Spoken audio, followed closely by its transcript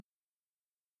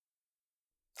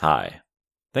Hi.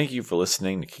 Thank you for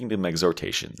listening to Kingdom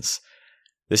Exhortations.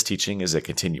 This teaching is a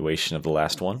continuation of the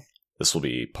last one. This will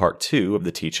be part 2 of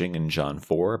the teaching in John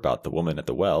 4 about the woman at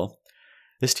the well.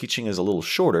 This teaching is a little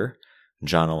shorter.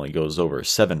 John only goes over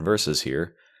 7 verses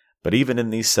here, but even in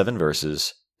these 7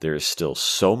 verses, there is still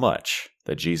so much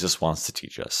that Jesus wants to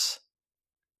teach us.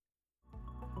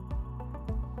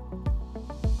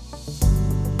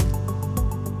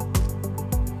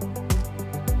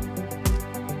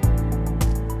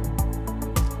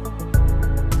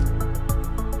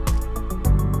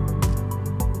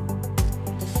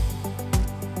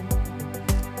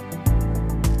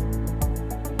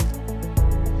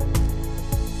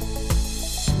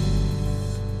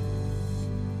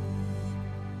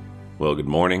 Well, good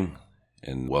morning,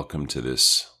 and welcome to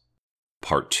this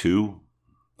part 2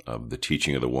 of the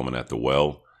teaching of the woman at the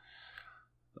well.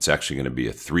 It's actually going to be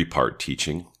a 3-part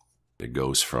teaching. It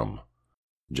goes from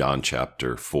John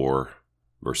chapter 4,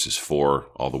 verses 4,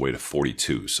 all the way to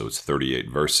 42. So it's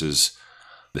 38 verses.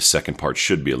 The second part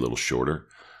should be a little shorter,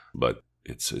 but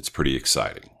it's pretty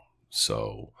exciting.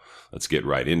 So let's get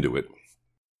right into it.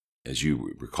 As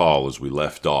you recall, as we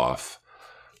left off,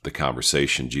 the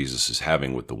conversation Jesus is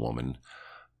having with the woman,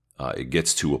 it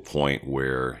gets to a point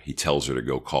where he tells her to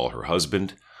go call her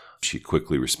husband. She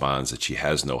quickly responds that she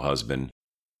has no husband.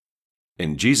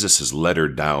 And Jesus has led her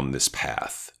down this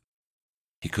path.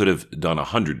 He could have done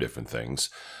 100 different things,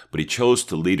 but he chose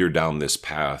to lead her down this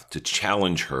path to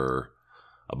challenge her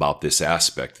about this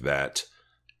aspect that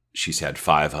she's had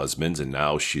 5 husbands and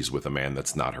now she's with a man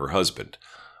that's not her husband.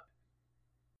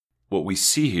 What we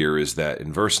see here is that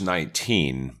in verse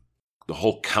 19, the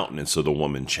whole countenance of the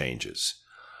woman changes.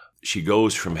 She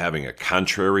goes from having a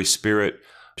contrary spirit,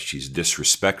 she's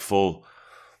disrespectful,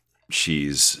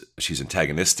 she's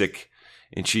antagonistic,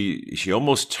 and she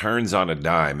almost turns on a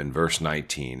dime in verse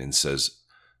 19 and says,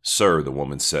 "Sir," the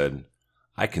woman said,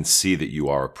 "I can see that you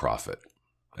are a prophet."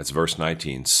 That's verse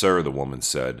 19. "Sir," the woman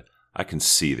said, "I can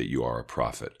see that you are a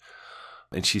prophet."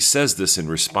 And she says this in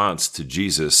response to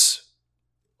Jesus.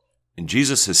 And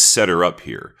Jesus has set her up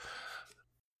here.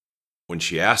 When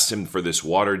she asked him for this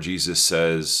water, Jesus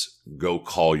says, "Go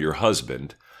call your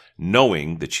husband,"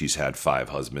 knowing that she's had 5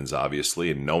 husbands,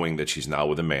 obviously, and knowing that she's now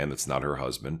with a man that's not her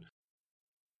husband.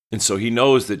 And so he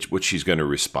knows that what she's going to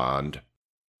respond.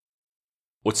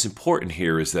 What's important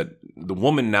here is that the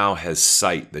woman now has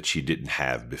sight that she didn't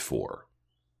have before.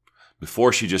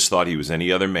 Before, she just thought he was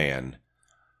any other man.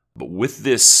 But with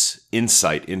this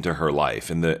insight into her life,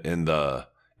 and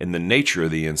the nature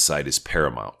of the insight is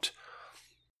paramount.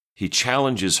 He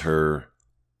challenges her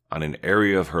on an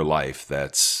area of her life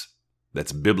that's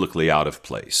biblically out of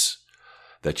place.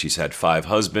 That she's had 5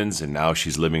 husbands and now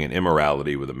she's living in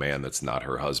immorality with a man that's not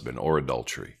her husband, or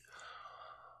adultery.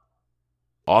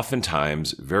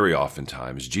 Oftentimes, very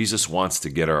oftentimes, Jesus wants to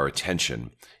get our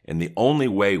attention, and the only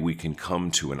way we can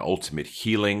come to an ultimate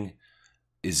healing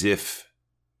is if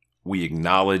we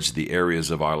acknowledge the areas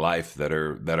of our life that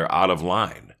are out of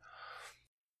line.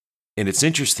 And it's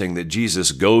interesting that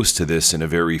Jesus goes to this in a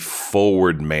very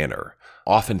forward manner.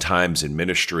 Oftentimes in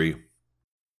ministry,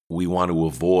 we want to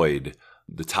avoid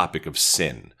the topic of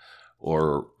sin,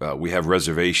 or we have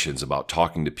reservations about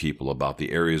talking to people about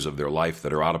the areas of their life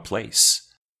that are out of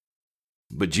place.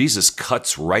 But Jesus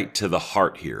cuts right to the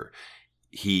heart here.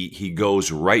 He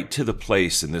goes right to the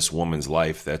place in this woman's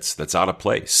life that's out of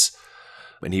place.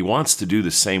 And he wants to do the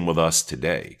same with us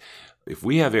today. If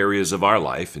we have areas of our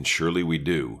life, and surely we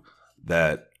do,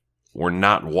 that we're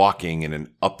not walking in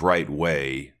an upright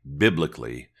way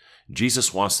biblically,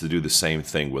 Jesus wants to do the same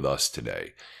thing with us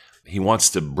today. He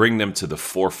wants to bring them to the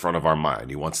forefront of our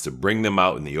mind. He wants to bring them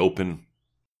out in the open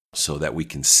so that we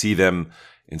can see them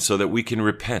and so that we can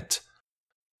repent.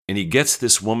 And he gets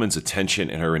this woman's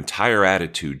attention, and her entire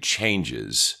attitude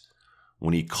changes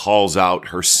when he calls out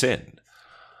her sin.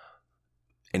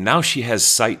 And now she has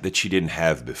sight that she didn't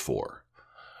have before.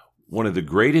 One of the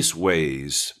greatest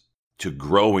ways to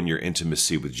grow in your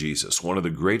intimacy with Jesus, one of the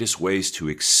greatest ways to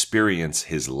experience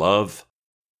his love,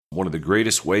 one of the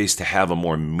greatest ways to have a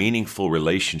more meaningful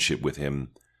relationship with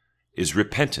him is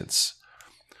repentance.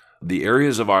 The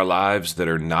areas of our lives that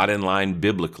are not in line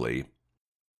biblically,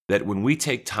 that when we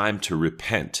take time to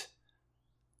repent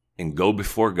and go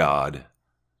before God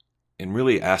and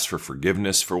really ask for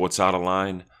forgiveness for what's out of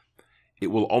line, it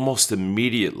will almost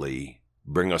immediately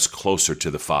bring us closer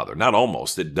to the Father. Not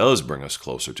almost, it does bring us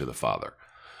closer to the Father.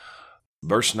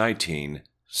 Verse 19,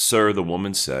 "Sir," the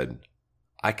woman said,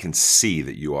 "I can see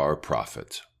that you are a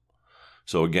prophet."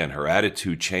 So again, her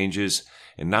attitude changes,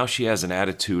 and now she has an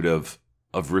attitude of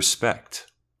respect.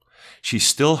 She's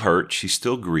still hurt, she's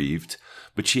still grieved,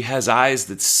 but she has eyes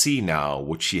that see now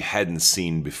what she hadn't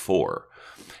seen before.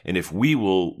 And if we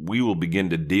will begin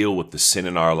to deal with the sin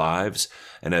in our lives,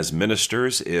 and as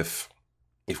ministers, if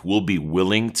we'll be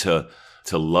willing to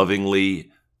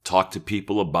lovingly talk to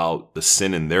people about the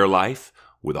sin in their life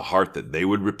with a heart that they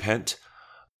would repent,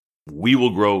 we will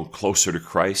grow closer to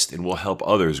Christ and will help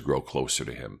others grow closer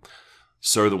to him.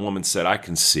 Sir, the woman said, I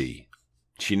can see.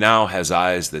 She now has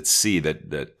eyes that see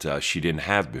that she didn't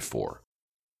have before.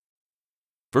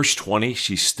 Verse 20,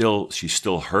 she's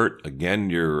still hurt. Again,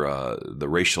 the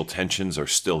racial tensions are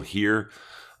still here.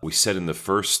 We said in the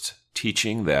first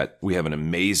teaching that we have an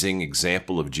amazing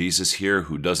example of Jesus here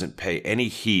who doesn't pay any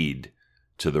heed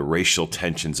to the racial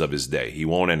tensions of his day. He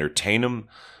won't entertain them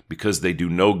because they do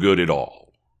no good at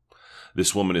all.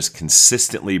 This woman is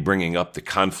consistently bringing up the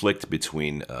conflict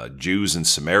between Jews and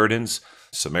Samaritans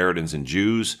and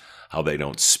Jews, how they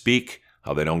don't speak,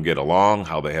 how they don't get along,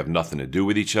 how they have nothing to do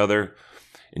with each other.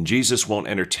 And Jesus won't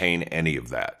entertain any of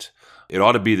that. It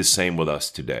ought to be the same with us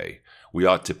today. We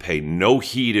ought to pay no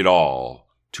heed at all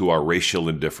to our racial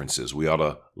indifferences. We ought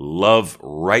to love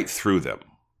right through them.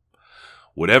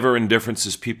 Whatever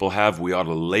indifferences people have, we ought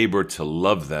to labor to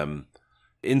love them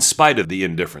in spite of the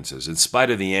indifferences, in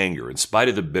spite of the anger, in spite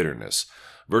of the bitterness.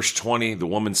 Verse 20, the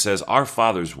woman says, Our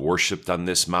fathers worshipped on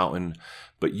this mountain,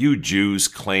 but you Jews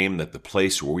claim that the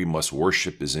place where we must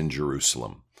worship is in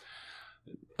Jerusalem.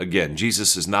 Again,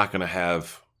 Jesus is not going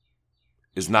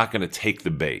to take the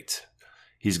bait.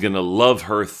 He's going to love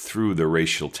her through the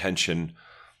racial tension.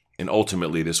 And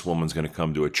ultimately, this woman's going to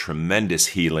come to a tremendous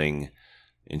healing.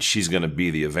 And she's going to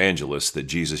be the evangelist that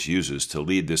Jesus uses to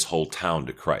lead this whole town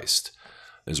to Christ,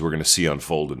 as we're going to see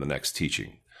unfold in the next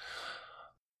teaching.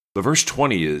 But verse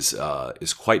 20 is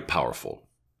quite powerful.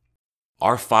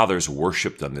 Our fathers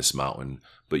worshipped on this mountain,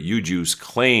 but you Jews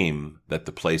claim that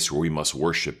the place where we must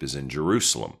worship is in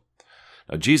Jerusalem.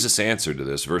 Now Jesus answered to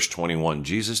this, verse 21,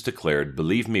 Jesus declared,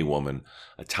 Believe me, woman,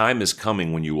 a time is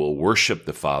coming when you will worship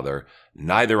the Father,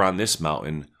 neither on this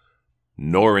mountain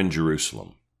nor in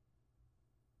Jerusalem.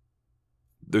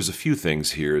 There's a few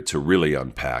things here to really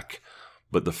unpack,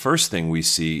 but the first thing we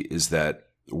see is that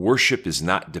worship is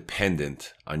not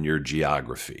dependent on your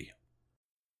geography.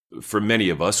 For many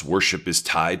of us, worship is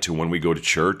tied to when we go to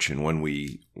church and when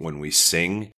we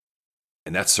sing,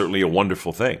 and that's certainly a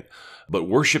wonderful thing. But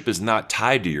worship is not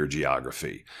tied to your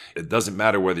geography. It doesn't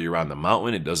matter whether you're on the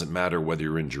mountain. It doesn't matter whether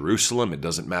you're in Jerusalem. It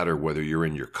doesn't matter whether you're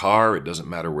in your car. It doesn't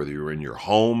matter whether you're in your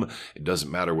home. It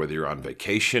doesn't matter whether you're on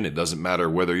vacation. It doesn't matter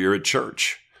whether you're at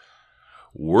church.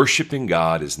 Worshiping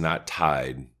God is not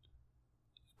tied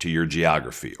to your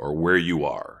geography or where you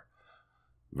are.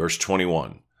 Verse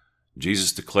 21.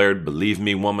 Jesus declared, Believe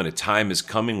me, woman, a time is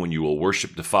coming when you will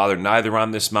worship the Father neither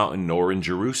on this mountain nor in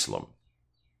Jerusalem.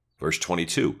 Verse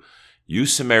 22, You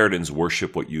Samaritans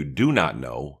worship what you do not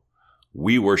know.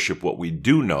 We worship what we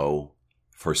do know,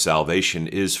 for salvation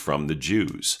is from the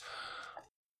Jews.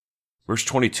 Verse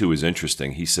 22 is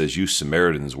interesting. He says, You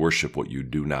Samaritans worship what you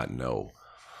do not know.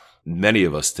 Many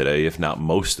of us today, if not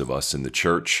most of us in the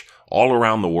church, all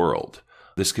around the world,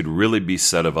 this could really be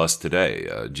said of us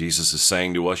today. Jesus is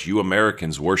saying to us, you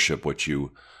Americans worship what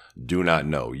you do not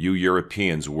know. You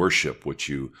Europeans worship what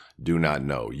you do not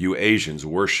know. You Asians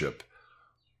worship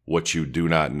what you do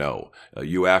not know.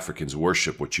 You Africans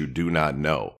worship what you do not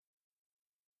know.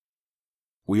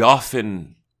 We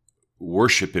often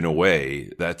worship in a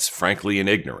way that's frankly in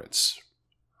ignorance.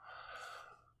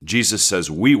 Jesus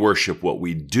says we worship what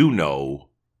we do know,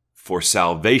 for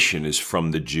salvation is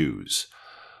from the Jews.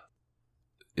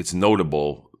 It's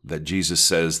notable that Jesus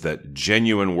says that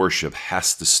genuine worship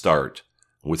has to start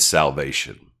with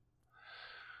salvation.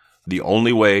 The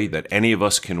only way that any of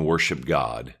us can worship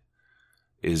God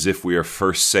is if we are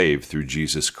first saved through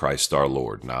Jesus Christ our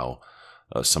Lord. Now,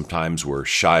 sometimes we're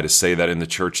shy to say that in the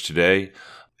church today,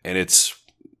 and it's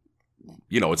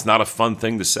not a fun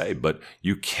thing to say, but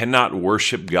you cannot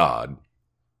worship God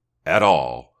at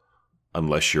all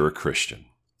unless you're a Christian.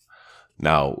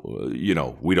 Now,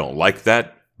 we don't like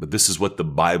that, but this is what the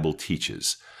Bible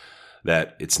teaches,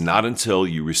 that it's not until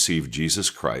you receive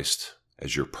Jesus Christ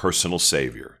as your personal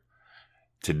Savior.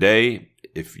 Today,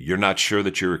 if you're not sure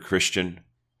that you're a Christian,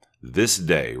 this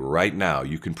day, right now,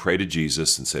 you can pray to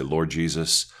Jesus and say, Lord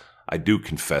Jesus, I do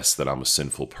confess that I'm a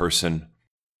sinful person,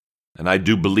 and I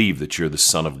do believe that you're the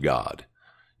Son of God.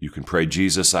 You can pray,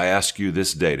 Jesus, I ask you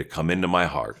this day to come into my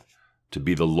heart, to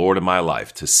be the Lord of my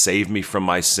life, to save me from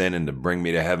my sin and to bring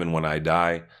me to heaven when I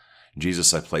die.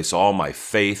 Jesus, I place all my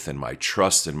faith and my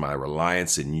trust and my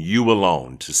reliance in you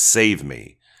alone to save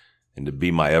me and to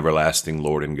be my everlasting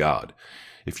Lord and God.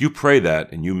 If you pray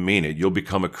that and you mean it, you'll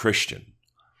become a Christian.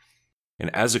 And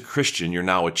as a Christian, you're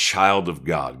now a child of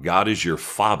God. God is your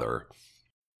Father.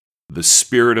 The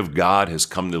Spirit of God has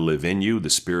come to live in you,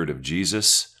 the Spirit of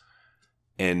Jesus.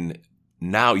 And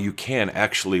now you can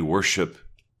actually worship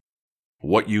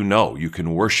what you know. You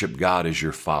can worship God as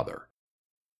your Father.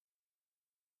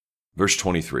 Verse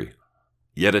 23,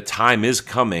 yet a time is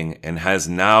coming and has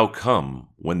now come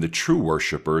when the true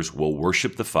worshipers will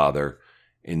worship the Father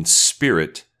in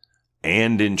spirit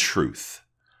and in truth,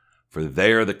 for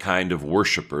they are the kind of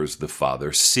worshipers the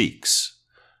Father seeks.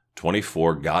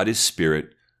 24, God is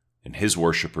spirit, and his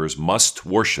worshipers must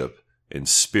worship in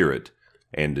spirit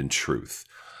and in truth.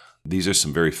 These are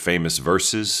some very famous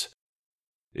verses.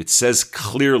 It says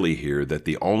clearly here that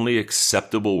the only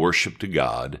acceptable worship to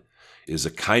God is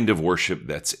a kind of worship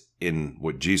that's in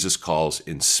what Jesus calls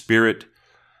in spirit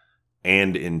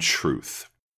and in truth.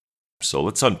 So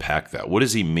let's unpack that. What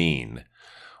does he mean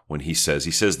when he says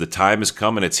the time has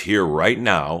come and it's here right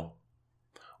now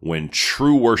when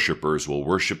true worshipers will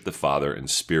worship the Father in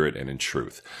spirit and in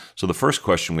truth? So the first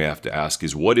question we have to ask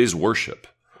is, what is worship?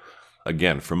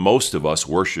 Again, for most of us,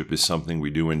 worship is something we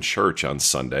do in church on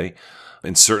Sunday,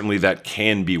 and certainly that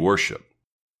can be worship.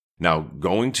 Now,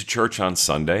 going to church on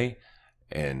Sunday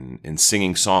and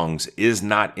singing songs is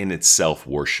not in itself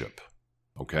worship,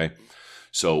 okay?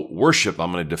 So worship,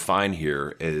 I'm going to define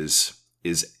here, is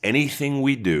anything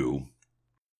we do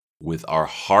with our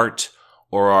heart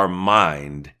or our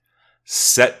mind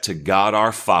set to God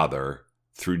our Father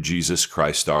through Jesus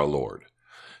Christ our Lord.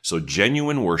 So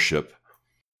genuine worship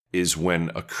is when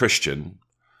a Christian,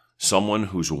 someone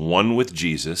who's one with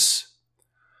Jesus,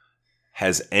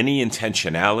 has any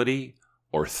intentionality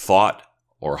or thought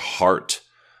or heart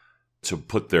to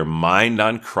put their mind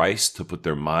on Christ, to put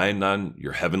their mind on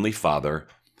your Heavenly Father,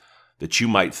 that you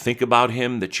might think about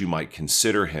him, that you might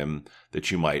consider him,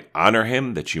 that you might honor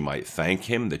him, that you might thank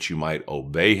him, that you might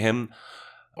obey him,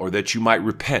 or that you might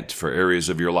repent for areas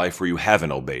of your life where you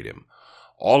haven't obeyed him.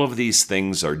 All of these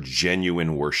things are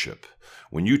genuine worship.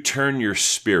 When you turn your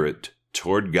spirit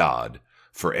toward God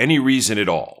for any reason at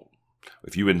all,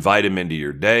 if you invite him into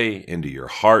your day, into your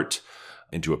heart,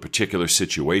 into a particular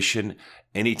situation,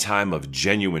 any time of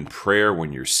genuine prayer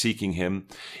when you're seeking him,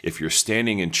 if you're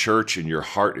standing in church and your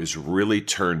heart is really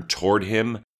turned toward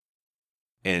him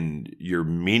and you're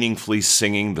meaningfully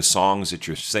singing the songs that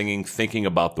you're singing, thinking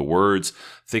about the words,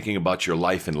 thinking about your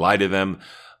life in light of them,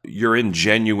 you're in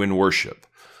genuine worship.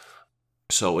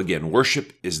 So again,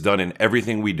 worship is done in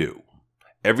everything we do.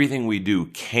 Everything we do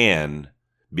can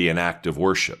be an act of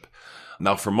worship.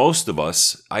 Now, for most of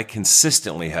us, I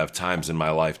consistently have times in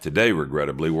my life today,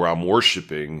 regrettably, where I'm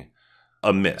worshiping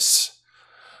amiss.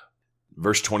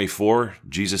 Verse 24,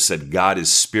 Jesus said, God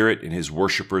is spirit, and his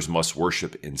worshipers must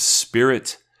worship in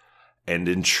spirit and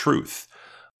in truth.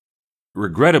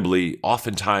 Regrettably,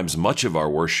 oftentimes, much of our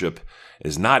worship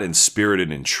is not in spirit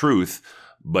and in truth,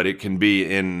 but it can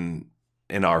be in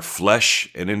our flesh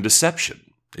and in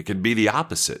deception. It can be the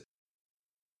opposite.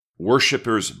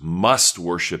 Worshippers must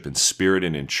worship in spirit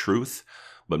and in truth,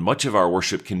 but much of our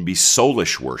worship can be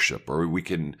soulish worship, or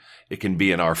it can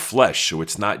be in our flesh, so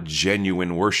it's not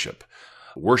genuine worship.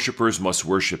 Worshippers must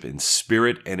worship in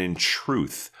spirit and in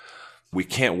truth. We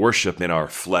can't worship in our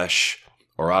flesh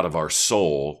or out of our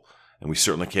soul, and we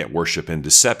certainly can't worship in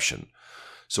deception.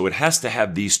 So it has to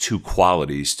have these two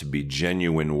qualities to be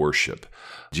genuine worship.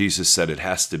 Jesus said it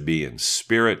has to be in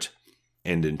spirit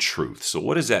and in truth. So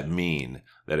what does that mean,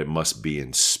 that it must be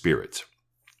in spirit?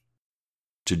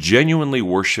 To genuinely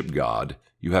worship God,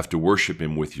 you have to worship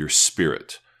him with your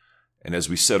spirit. And as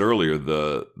we said earlier,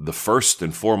 the first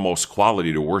and foremost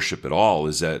quality to worship at all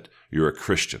is that you're a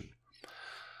Christian.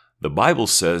 The Bible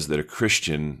says that a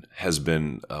Christian has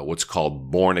been what's called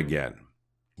born again.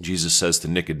 Jesus says to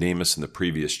Nicodemus in the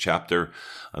previous chapter,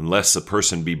 unless a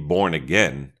person be born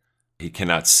again, he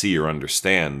cannot see or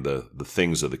understand the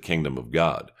things of the kingdom of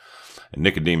God. And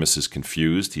Nicodemus is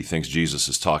confused. He thinks Jesus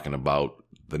is talking about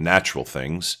the natural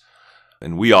things.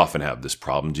 And we often have this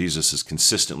problem. Jesus is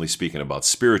consistently speaking about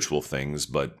spiritual things,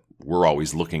 but we're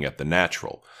always looking at the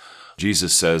natural.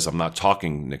 Jesus says, I'm not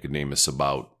talking, Nicodemus,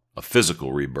 about a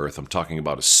physical rebirth. I'm talking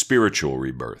about a spiritual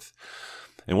rebirth.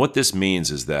 And what this means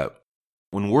is that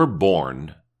when we're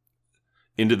born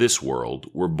into this world,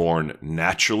 we're born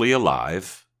naturally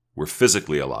alive. We're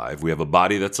physically alive. We have a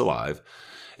body that's alive,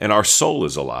 and our soul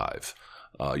is alive.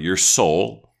 Your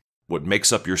soul, what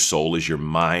makes up your soul is your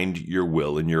mind, your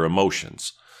will, and your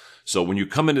emotions. So when you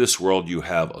come into this world, you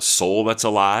have a soul that's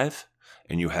alive,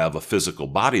 and you have a physical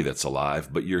body that's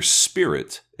alive, but your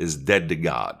spirit is dead to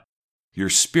God. Your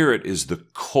spirit is the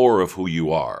core of who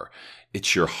you are.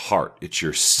 It's your heart. It's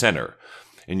your center.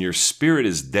 and your spirit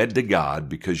is dead to God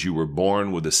because you were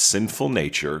born with a sinful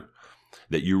nature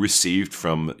that you received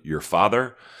from your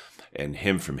father and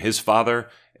him from his father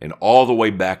and all the way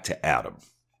back to Adam.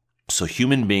 So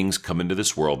human beings come into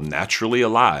this world naturally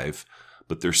alive,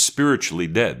 but they're spiritually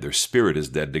dead. Their spirit is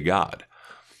dead to God.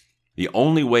 The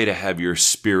only way to have your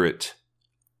spirit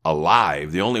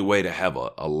alive, the only way to have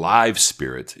a live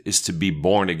spirit is to be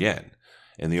born again.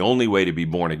 And the only way to be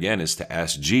born again is to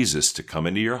ask Jesus to come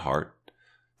into your heart,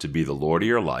 to be the Lord of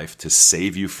your life, to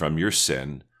save you from your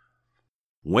sin.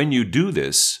 When you do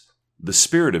this, the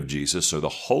Spirit of Jesus, or the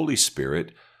Holy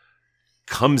Spirit,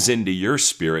 comes into your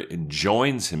spirit and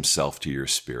joins himself to your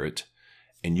spirit,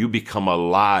 and you become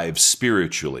alive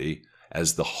spiritually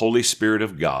as the Holy Spirit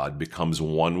of God becomes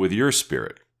one with your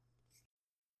spirit.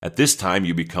 At this time,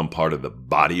 you become part of the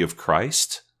body of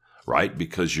Christ, right?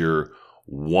 Because you're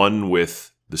one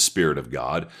with the Spirit of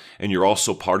God, and you're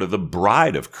also part of the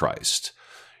bride of Christ.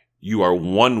 You are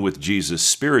one with Jesus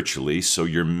spiritually, so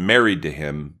you're married to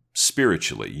him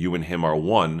spiritually. You and him are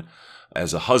one.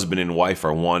 As a husband and wife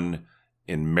are one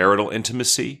in marital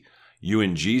intimacy, you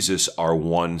and Jesus are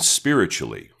one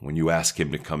spiritually when you ask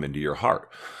him to come into your heart.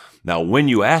 Now, when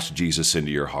you ask Jesus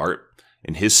into your heart,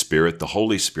 and his spirit, the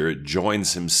Holy Spirit,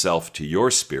 joins himself to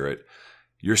your spirit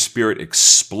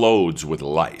explodes with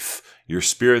life. Your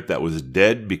spirit that was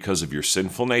dead because of your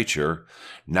sinful nature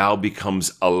now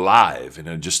becomes alive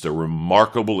in just a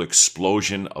remarkable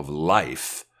explosion of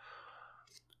life.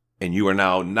 And you are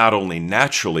now not only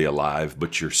naturally alive,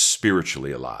 but you're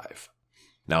spiritually alive.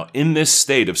 Now, in this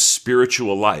state of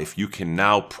spiritual life, you can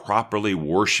now properly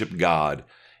worship God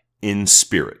in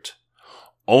spirit.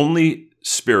 Only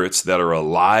spirits that are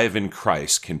alive in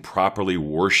Christ can properly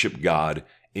worship God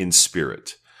in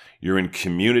spirit. You're in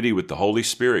community with the Holy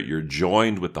Spirit. You're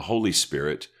joined with the Holy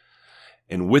Spirit.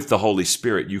 And with the Holy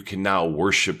Spirit, you can now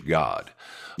worship God.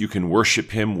 You can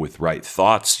worship him with right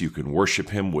thoughts. You can worship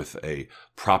him with a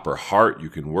proper heart. You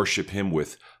can worship him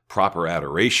with proper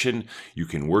adoration. You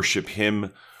can worship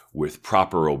him with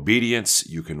proper obedience.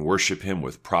 You can worship him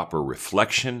with proper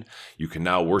reflection. You can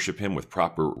now worship him with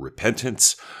proper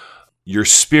repentance. Your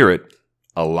spirit,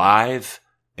 alive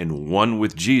and one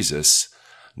with Jesus,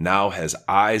 now has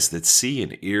eyes that see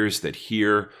and ears that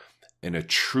hear and a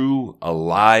true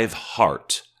alive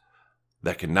heart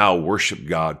that can now worship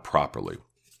God properly.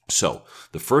 So,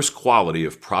 the first quality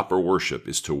of proper worship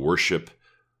is to worship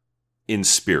in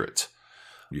spirit.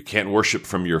 You can't worship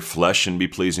from your flesh and be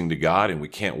pleasing to God, and we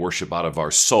can't worship out of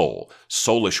our soul.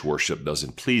 Soulish worship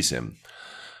doesn't please him.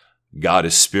 God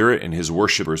is spirit, and his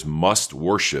worshipers must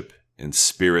worship in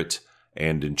spirit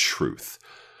and in truth.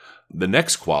 The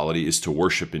next quality is to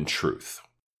worship in truth.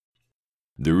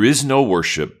 There is no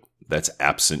worship that's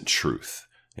absent truth.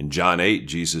 In John 8,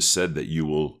 Jesus said that you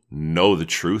will know the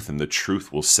truth and the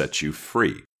truth will set you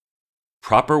free.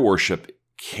 Proper worship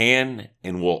can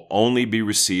and will only be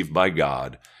received by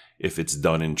God if it's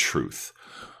done in truth.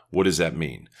 What does that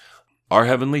mean? Our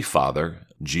Heavenly Father,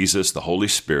 Jesus, the Holy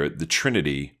Spirit, the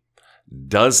Trinity,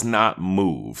 does not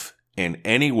move in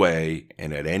any way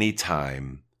and at any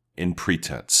time in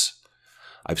pretense.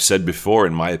 I've said before,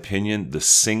 in my opinion, the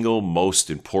single most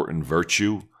important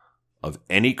virtue of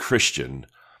any Christian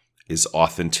is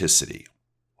authenticity.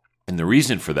 And the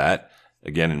reason for that,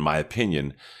 again, in my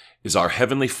opinion, is our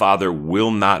Heavenly Father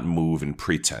will not move in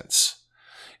pretense.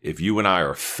 If you and I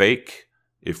are fake,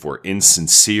 if we're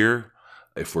insincere,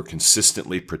 if we're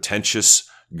consistently pretentious,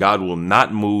 God will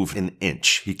not move an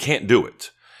inch. He can't do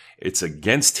it. It's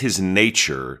against his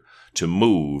nature to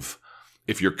move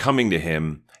if you're coming to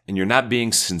him and you're not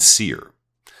being sincere,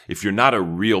 if you're not a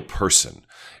real person,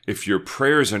 if your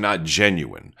prayers are not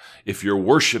genuine, if your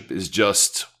worship is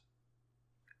just,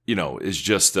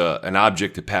 an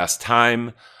object to pass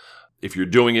time, if you're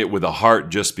doing it with a heart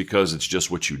just because it's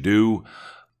just what you do,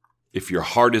 if your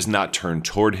heart is not turned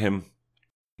toward him,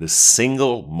 the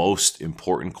single most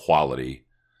important quality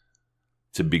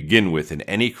to begin with in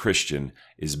any Christian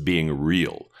is being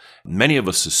real. Many of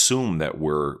us assume that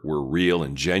we're real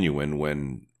and genuine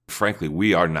when, frankly,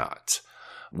 we are not.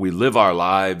 We live our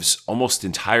lives almost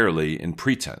entirely in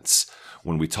pretense.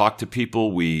 When we talk to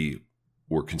people, we're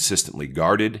consistently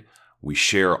guarded. We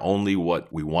share only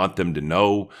what we want them to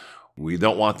know. We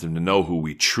don't want them to know who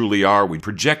we truly are. We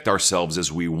project ourselves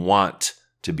as we want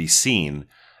to be seen,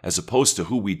 as opposed to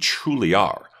who we truly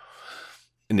are.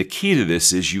 And the key to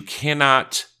this is you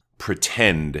cannot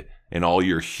pretend in all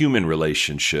your human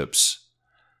relationships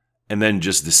and then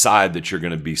just decide that you're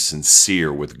going to be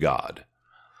sincere with God.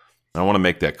 I want to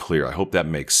make that clear. I hope that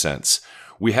makes sense.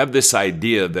 We have this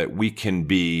idea that we can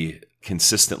be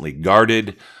consistently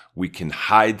guarded, We can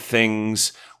hide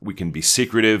things. We can be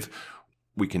secretive.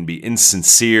 We can be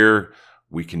insincere.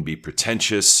 We can be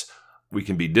pretentious. We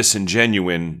can be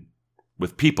disingenuine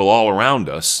with people all around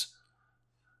us.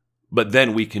 But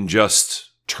then we can just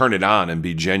turn it on and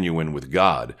be genuine with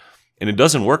God. And it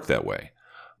doesn't work that way.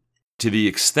 To the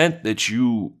extent that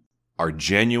you are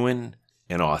genuine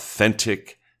and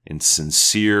authentic and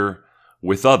sincere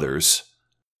with others,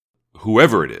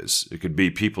 whoever it is, it could be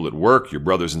people at work, your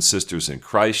brothers and sisters in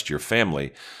Christ, your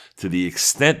family, to the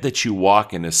extent that you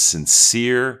walk in a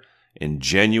sincere and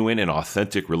genuine and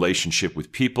authentic relationship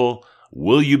with people,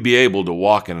 will you be able to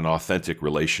walk in an authentic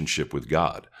relationship with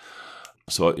God?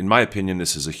 So in my opinion,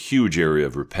 this is a huge area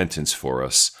of repentance for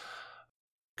us,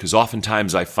 because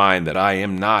oftentimes I find that I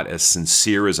am not as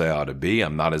sincere as I ought to be.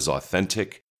 I'm not as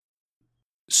authentic.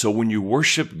 So when you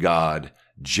worship God,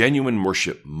 genuine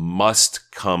worship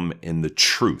must come in the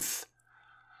truth.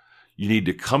 You need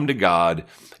to come to God.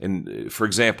 And for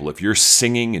example, if you're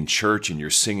singing in church and you're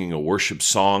singing a worship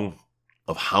song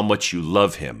of how much you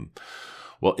love Him,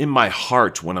 well, in my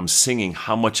heart, when I'm singing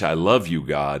how much I love you,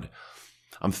 God,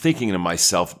 I'm thinking to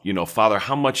myself, Father,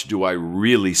 how much do I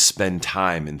really spend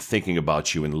time in thinking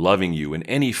about you and loving you in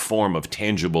any form of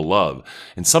tangible love?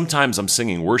 And sometimes I'm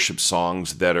singing worship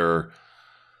songs that are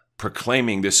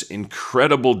proclaiming this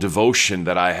incredible devotion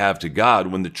that I have to God,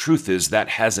 when the truth is that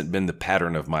hasn't been the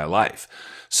pattern of my life.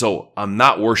 So I'm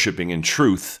not worshiping in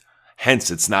truth, hence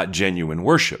it's not genuine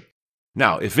worship.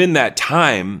 Now, if in that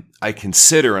time I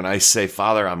consider and I say,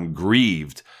 Father, I'm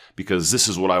grieved because this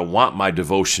is what I want my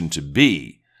devotion to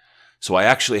be. So I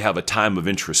actually have a time of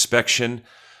introspection,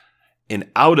 and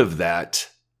out of that,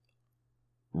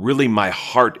 really my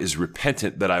heart is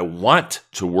repentant that I want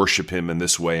to worship Him in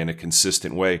this way, in a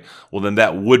consistent way, well, then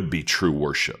that would be true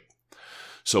worship.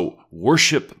 So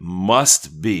worship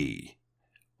must be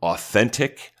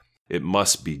authentic. It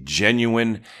must be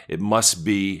genuine. It must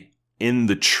be in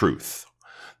the truth.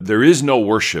 There is no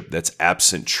worship that's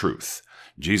absent truth.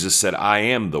 Jesus said, I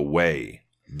am the way,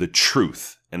 the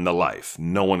truth, and the life.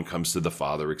 No one comes to the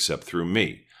Father except through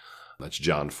me. That's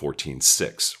John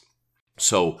 14:6.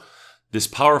 So this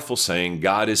powerful saying,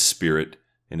 God is spirit,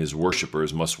 and His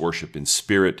worshipers must worship in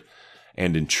spirit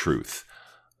and in truth.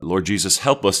 Lord Jesus,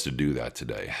 help us to do that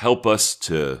today. Help us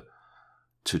to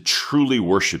truly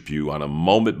worship you on a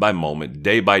moment-by-moment,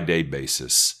 day-by-day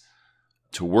basis,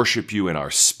 to worship you in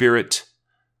our spirit,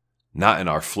 not in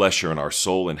our flesh or in our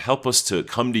soul, and help us to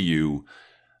come to you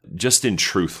just in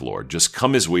truth, Lord. Just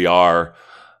come as we are,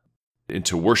 and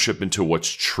to worship into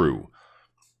what's true.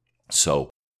 So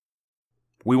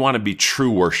we want to be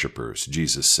true worshipers,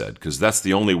 Jesus said, because that's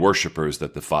the only worshipers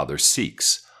that the Father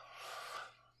seeks.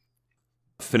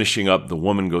 Finishing up, the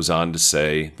woman goes on to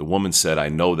say, the woman said, I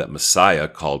know that Messiah,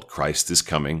 called Christ, is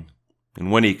coming,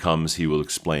 and when He comes, He will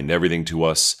explain everything to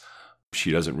us. She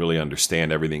doesn't really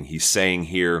understand everything He's saying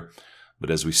here, but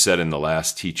as we said in the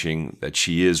last teaching, that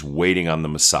she is waiting on the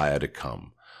Messiah to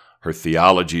come. Her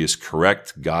theology is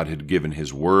correct. God had given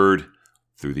His word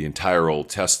through the entire Old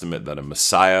Testament that a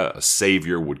Messiah, a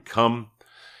Savior, would come.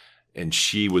 And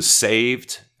she was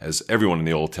saved, as everyone in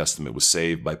the Old Testament was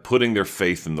saved, by putting their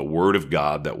faith in the Word of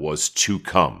God that was to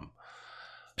come.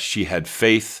 She had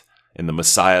faith in the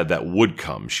Messiah that would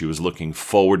come. She was looking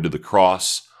forward to the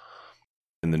cross.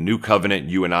 In the New Covenant,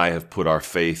 you and I have put our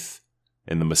faith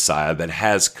in the Messiah that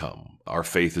has come. Our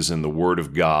faith is in the Word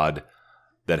of God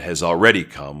that has already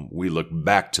come. We look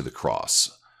back to the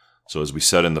cross. So as we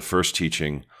said in the first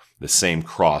teaching, the same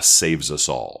cross saves us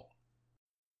all.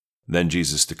 Then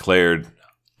Jesus declared,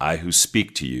 I who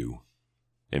speak to you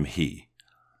am He.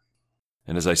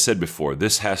 And as I said before,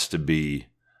 this has to be,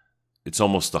 it's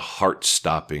almost a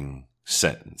heart-stopping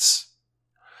sentence.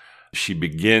 She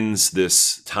begins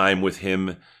this time with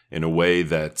Him in a way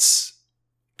that's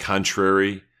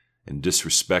contrary and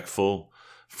disrespectful,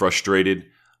 frustrated.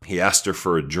 He asked her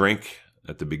for a drink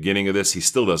at the beginning of this. He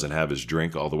still doesn't have his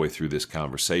drink all the way through this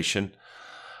conversation.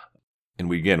 And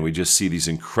we just see these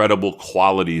incredible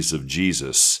qualities of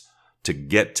Jesus to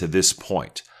get to this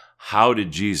point. How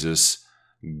did Jesus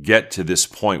get to this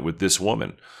point with this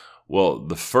woman? Well,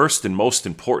 the first and most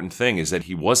important thing is that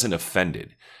He wasn't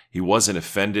offended. He wasn't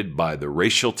offended by the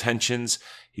racial tensions.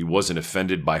 He wasn't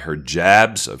offended by her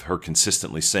jabs of her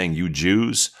consistently saying, you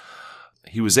Jews.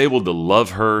 He was able to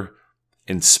love her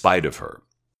in spite of her.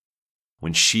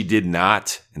 When she did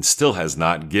not, and still has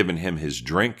not, given Him his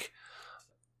drink,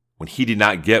 when he did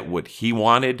not get what he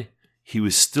wanted, He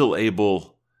was still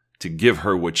able to give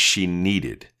her what she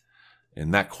needed.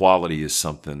 And that quality is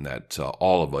something that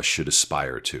all of us should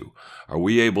aspire to. Are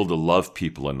we able to love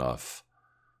people enough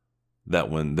that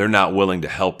when they're not willing to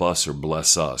help us or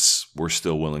bless us, we're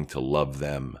still willing to love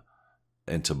them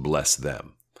and to bless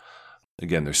them.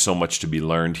 Again, there's so much to be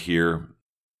learned here.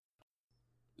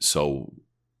 So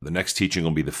the next teaching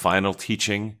will be the final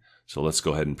teaching. So let's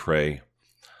go ahead and pray.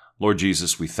 Lord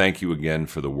Jesus, we thank you again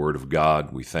for the Word of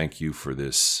God. We thank you for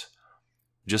this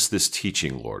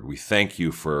teaching, Lord. We thank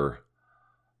you for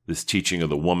this teaching of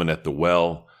the woman at the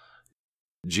well.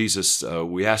 Jesus,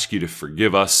 we ask you to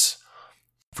forgive us,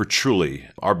 for truly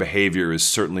our behavior is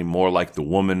certainly more like the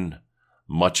woman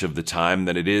much of the time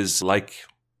than it is like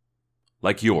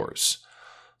yours.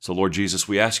 So Lord Jesus,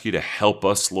 we ask you to help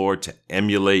us, Lord, to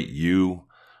emulate you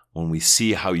when we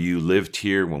see how you lived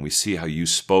here, when we see how you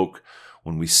spoke,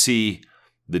 when we see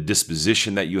the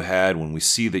disposition that you had, when we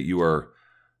see that you are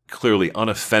clearly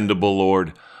unoffendable,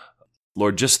 Lord.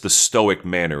 Lord, just the stoic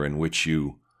manner in which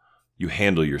you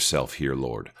handle yourself here,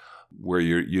 Lord, where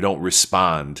you don't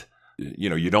respond,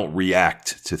 you don't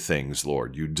react to things,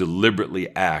 Lord. You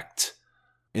deliberately act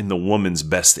in the woman's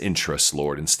best interest,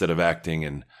 Lord, instead of acting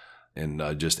in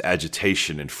just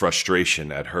agitation and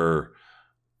frustration at her,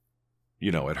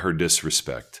 at her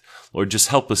disrespect. Lord, just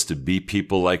help us to be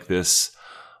people like this.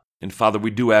 And Father, we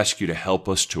do ask you to help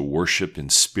us to worship in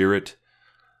spirit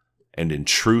and in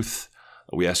truth.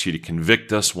 We ask you to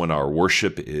convict us when our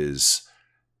worship is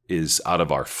out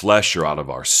of our flesh or out of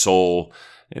our soul.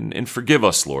 And forgive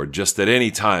us, Lord, just at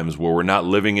any times where we're not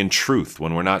living in truth,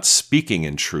 when we're not speaking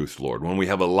in truth, Lord, when we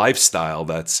have a lifestyle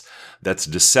that's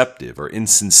deceptive or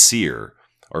insincere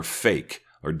or fake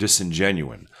or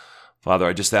disingenuine. Father,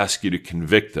 I just ask you to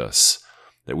convict us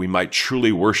that we might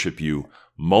truly worship you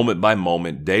moment by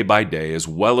moment, day by day, as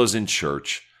well as in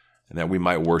church, and that we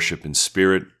might worship in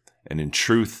spirit and in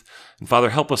truth. And Father,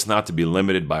 help us not to be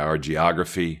limited by our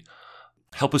geography.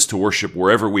 Help us to worship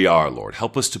wherever we are, Lord.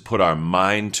 Help us to put our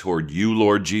mind toward you,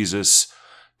 Lord Jesus,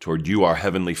 toward you, our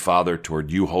Heavenly Father,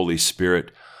 toward you, Holy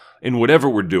Spirit. In whatever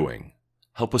we're doing,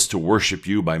 help us to worship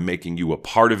you by making you a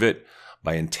part of it,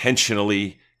 by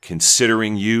intentionally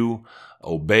considering you,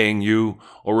 obeying you,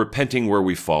 or repenting where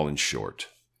we've fallen short.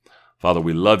 Father,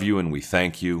 we love you and we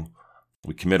thank you.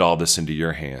 We commit all this into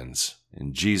your hands.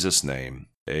 In Jesus' name,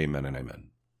 amen and amen.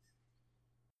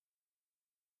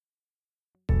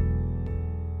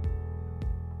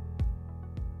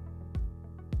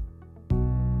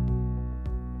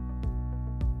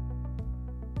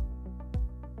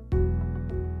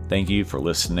 Thank you for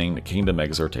listening to Kingdom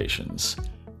Exhortations.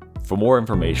 For more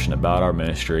information about our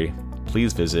ministry,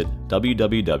 please visit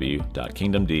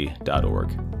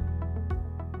www.kingdomd.org.